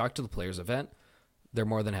actually talk to the players event, they're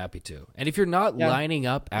more than happy to. And if you're not lining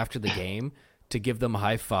up after the game to give them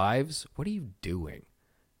high fives, what are you doing?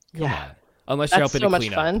 Come on. Unless you're helping to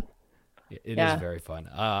clean up. It is very fun.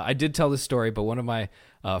 I did tell this story, but one of my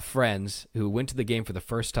friends who went to the game for the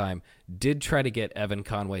first time did try to get Evan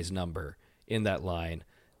Conway's number in that line.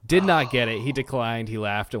 Did not get it. He declined. He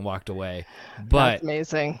laughed and walked away. But that's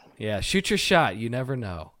amazing. Yeah, shoot your shot. You never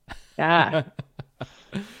know. Yeah.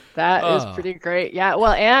 That is pretty great. Yeah.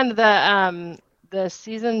 Well, and the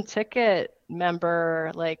season ticket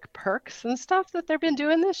member like perks and stuff that they've been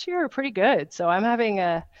doing this year are pretty good. So I'm having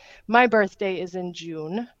my birthday is in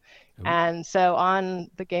June. And so on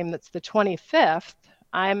the game that's the 25th,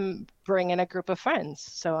 I'm bringing a group of friends.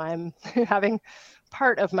 So I'm having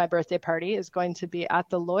part of my birthday party is going to be at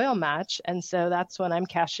the Loyal match. And so that's when I'm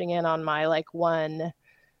cashing in on my like one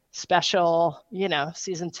special,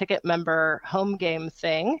 season ticket member home game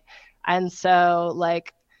thing. And so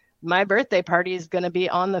like my birthday party is going to be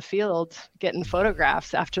on the field getting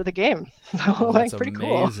photographs after the game. So like pretty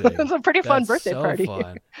amazing. Cool. It's a pretty fun birthday party.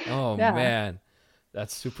 Fun. Oh man.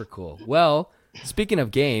 That's super cool. Well, speaking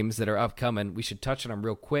of games that are upcoming, we should touch on them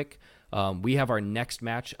real quick. We have our next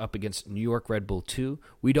match up against New York Red Bull 2.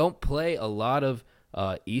 We don't play a lot of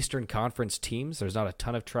Eastern Conference teams. There's not a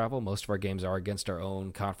ton of travel. Most of our games are against our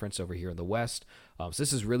own conference over here in the West. So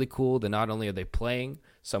this is really cool that not only are they playing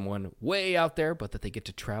someone way out there, but that they get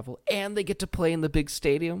to travel and they get to play in the big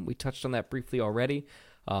stadium. We touched on that briefly already.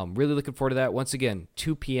 Really looking forward to that. Once again,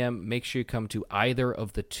 2 p.m. Make sure you come to either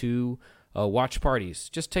of the two watch parties.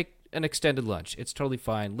 Just take an extended lunch. It's totally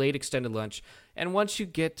fine. Late extended lunch. And once you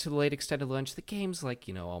get to the late extended lunch, the game's like,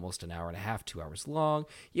 almost an hour and a half, 2 hours long.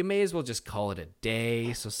 You may as well just call it a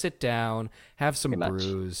day. So sit down, have some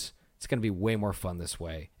brews. It's going to be way more fun this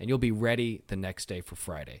way. And you'll be ready the next day for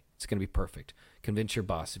Friday. It's going to be perfect. Convince your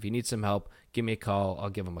boss. If you need some help, give me a call. I'll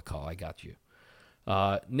give him a call. I got you.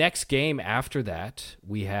 Next game after that,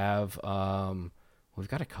 we have... we've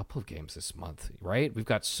got a couple of games this month, right? We've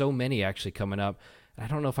got so many actually coming up. I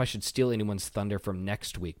don't know if I should steal anyone's thunder from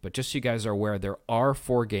next week, but just so you guys are aware, there are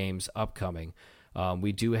 4 games upcoming.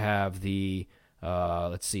 We do have the,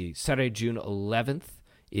 Saturday, June 11th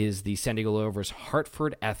is the San Diego Loyal versus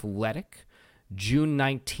Hartford Athletic. June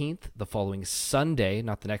 19th, the following Sunday,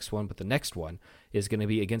 not the next one, but the next one, is going to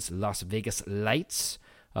be against Las Vegas Lights.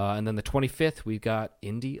 And then the 25th, we've got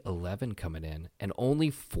Indy 11 coming in. And only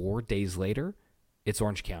 4 days later, it's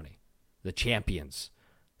Orange County, the champions.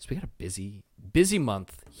 So we got a busy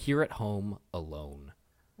month here at home alone.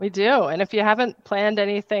 We do. And if you haven't planned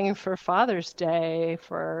anything for Father's Day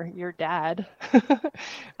for your dad,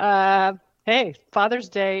 hey, Father's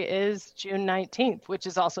Day is June 19th, which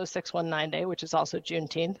is also 619 Day, which is also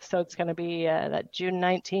Juneteenth. So it's going to be that June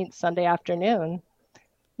 19th Sunday afternoon.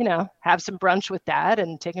 Have some brunch with Dad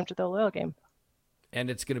and take him to the Loyal game. And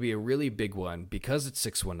it's going to be a really big one because it's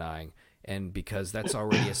 619. And because that's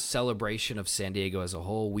already a celebration of San Diego as a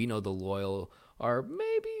whole. We know the Loyal are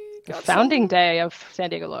maybe... Founding day of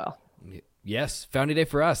San Diego Loyal. Yes, founding day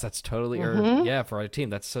for us. That's totally... for our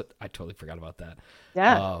team. I totally forgot about that.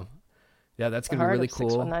 Yeah. That's going to be really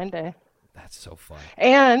cool. 619 Day. That's so fun.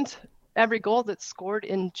 And every goal that's scored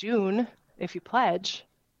in June, if you pledge...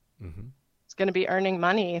 It's going to be earning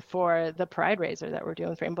money for the Pride Raiser that we're doing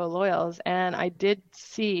with Rainbow Loyals. And I did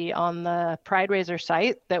see on the Pride Raiser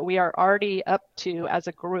site that we are already up to, as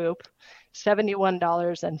a group,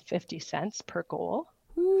 $71.50 per goal.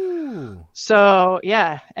 Ooh. So,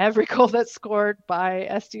 yeah, every goal that's scored by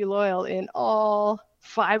SD Loyal in all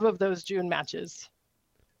 5 of those June matches,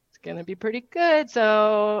 it's going to be pretty good.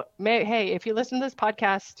 So, hey, if you listen to this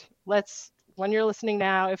podcast, when you're listening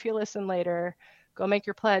now, if you listen later, go make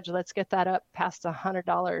your pledge. Let's get that up past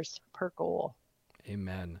 $100 per goal.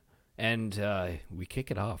 Amen. And we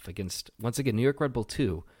kick it off against, once again, New York Red Bull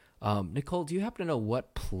 2. Nicole, do you happen to know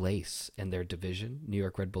what place in their division New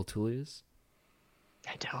York Red Bull 2 is?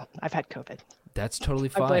 I don't. I've had COVID. That's totally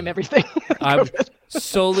fine. I blame everything. I'm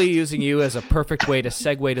solely using you as a perfect way to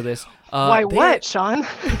segue to this. What, Sean?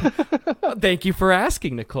 Thank you for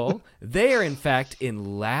asking, Nicole. They are, in fact,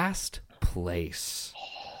 in last place.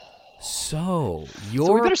 So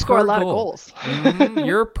we better score a lot of goals.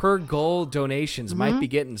 Your per goal donations might be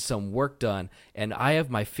getting some work done, and I have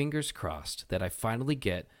my fingers crossed that I finally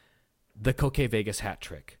get the Coque Vegas hat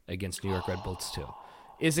trick against New York Red Bulls 2.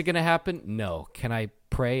 Is it going to happen? No. Can I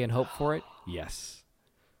pray and hope for it? Yes.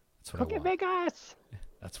 That's what I Cook want. Vegas.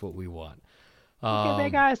 That's what we want. Cook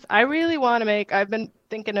Vegas. I really want to make. I've been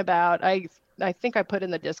thinking about. I think I put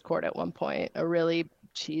in the Discord at one point a really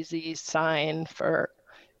cheesy sign for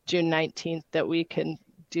June 19th that we can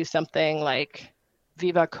do something like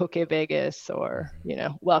Viva Coke Vegas or,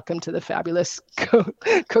 welcome to the fabulous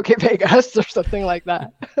Coke Vegas or something like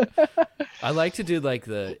that. I like to do like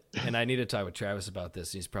and I need to talk with Travis about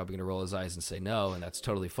this. He's probably going to roll his eyes and say no, and that's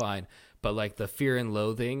totally fine. But like the fear and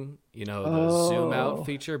loathing, the zoom out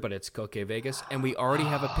feature, but it's Coke Vegas. And we already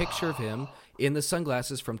have a picture of him in the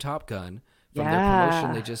sunglasses from Top Gun from their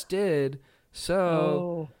promotion they just did.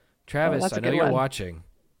 So, Travis, I know you're watching.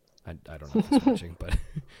 I don't know if he's watching, but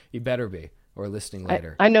you better be, or listening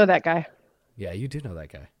later. I know that guy. Yeah, you do know that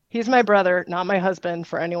guy. He's my brother, not my husband,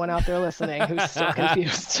 for anyone out there listening who's so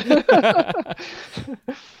confused.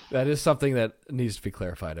 That is something that needs to be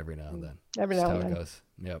clarified every now and then. Every now and then. That's how it goes.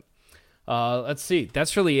 Yep. Let's see.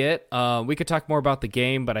 That's really it. We could talk more about the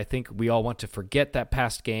game, but I think we all want to forget that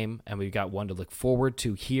past game, and we've got one to look forward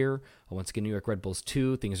to here. Once again, New York Red Bulls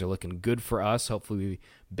 2. Things are looking good for us. Hopefully we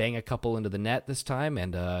bang a couple into the net this time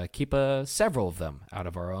and keep several of them out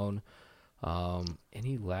of our own.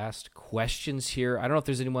 Any last questions here? I don't know if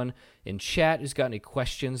there's anyone in chat who's got any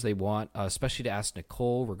questions they want, especially to ask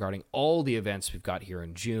Nicole regarding all the events we've got here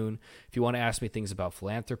in June. If you want to ask me things about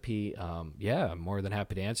philanthropy, I'm more than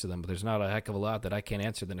happy to answer them, but there's not a heck of a lot that I can't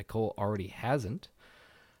answer that Nicole already hasn't.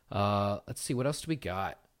 Let's see, what else do we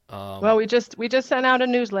got? Well, we just sent out a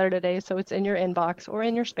newsletter today, so it's in your inbox or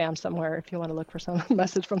in your spam somewhere if you want to look for some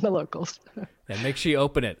message from the locals. And make sure you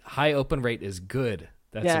open it. High open rate is good.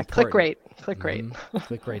 That's important. Click rate.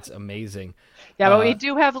 Click rate's amazing. Yeah, but we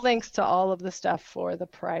do have links to all of the stuff for the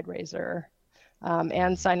Pride Raiser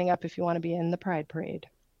and signing up if you want to be in the Pride Parade.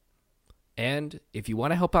 And if you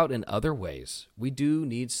want to help out in other ways, we do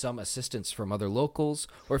need some assistance from other locals.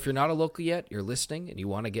 Or if you're not a local yet, you're listening and you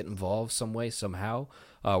want to get involved some way, somehow,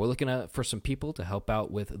 we're looking for some people to help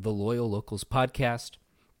out with the Loyal Locals podcast.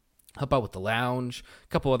 Help out with the lounge, a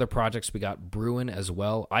couple other projects we got brewing as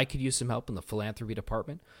well. I could use some help in the philanthropy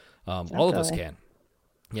department. All of us can.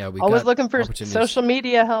 Yeah, we always looking for social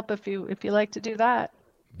media help if you like to do that.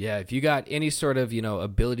 Yeah, if you got any sort of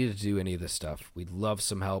ability to do any of this stuff, we'd love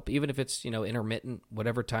some help. Even if it's intermittent,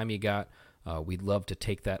 whatever time you got, we'd love to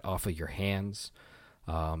take that off of your hands.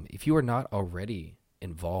 If you are not already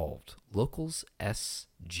involved,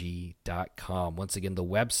 localssg.com. Once again, the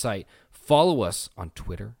website. Follow us on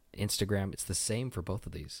Twitter, Instagram. It's the same for both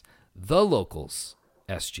of these. The Locals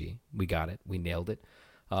SG. We got it. We nailed it.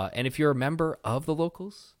 And if you're a member of the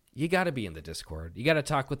Locals, you got to be in the Discord. You got to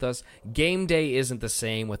talk with us. Game day isn't the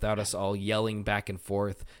same without us all yelling back and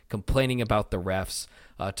forth, complaining about the refs,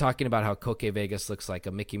 talking about how Coke Vegas looks like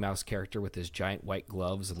a Mickey Mouse character with his giant white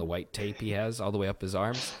gloves and the white tape he has all the way up his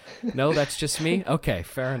arms. No, that's just me? Okay,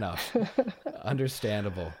 fair enough.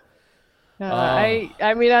 Understandable.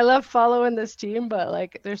 I mean, I love following this team, but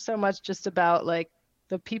there's so much just about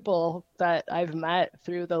the people that I've met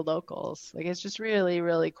through the locals. It's just really,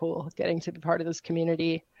 really cool getting to be part of this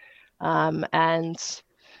community. And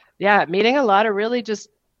yeah, meeting a lot of really just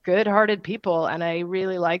good-hearted people. And I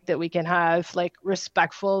really like that we can have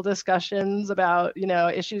respectful discussions about,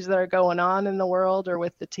 issues that are going on in the world or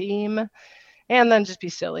with the team, and then just be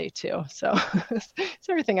silly too. So it's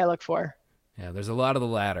everything I look for. Yeah, there's a lot of the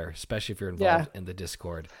latter, especially if you're involved in the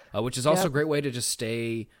Discord, which is also a great way to just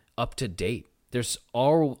stay up to date. There's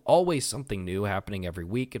always something new happening every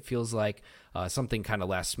week. It feels like something kind of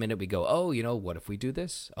last minute. We go, what if we do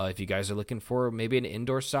this? If you guys are looking for maybe an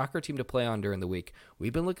indoor soccer team to play on during the week,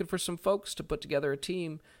 we've been looking for some folks to put together a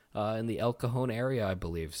team in the El Cajon area, I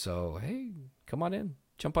believe. So, hey, come on in.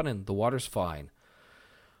 Jump on in. The water's fine.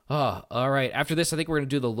 All right. After this, I think we're going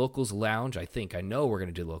to do the Locals Lounge. I know we're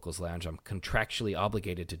going to do Locals Lounge. I'm contractually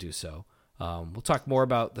obligated to do so. We'll talk more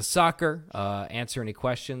about the soccer, answer any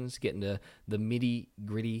questions, get into the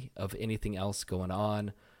nitty-gritty of anything else going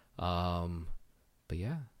on. But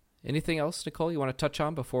yeah, anything else, Nicole, you want to touch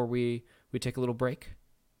on before we take a little break?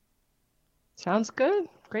 Sounds good.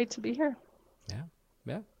 Great to be here. Yeah.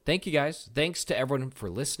 Thank you, guys. Thanks to everyone for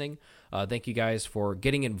listening. Thank you guys for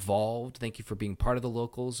getting involved. Thank you for being part of the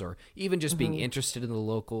Locals or even just being interested in the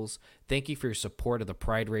Locals. Thank you for your support of the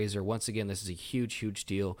Pride Raiser. Once again, this is a huge, huge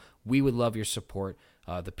deal. We would love your support.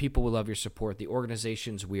 The people would love your support. The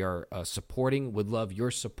organizations we are supporting would love your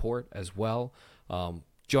support as well.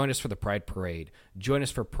 Join us for the Pride Parade. Join us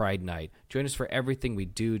for Pride Night. Join us for everything we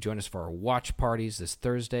do. Join us for our watch parties this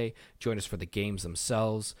Thursday. Join us for the games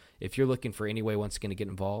themselves. If you're looking for any way once again to get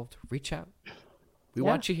involved, reach out. We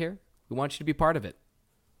want you here. We want you to be part of it.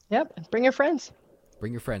 Yep. Bring your friends.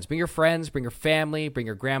 Bring your friends. Bring your friends. Bring your family. Bring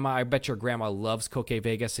your grandma. I bet your grandma loves Coque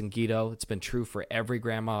Vegas and Guido. It's been true for every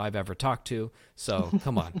grandma I've ever talked to. So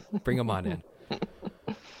come on. Bring them on in.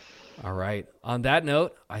 All right. On that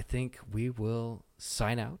note, I think we will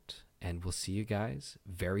sign out, and we'll see you guys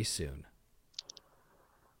very soon.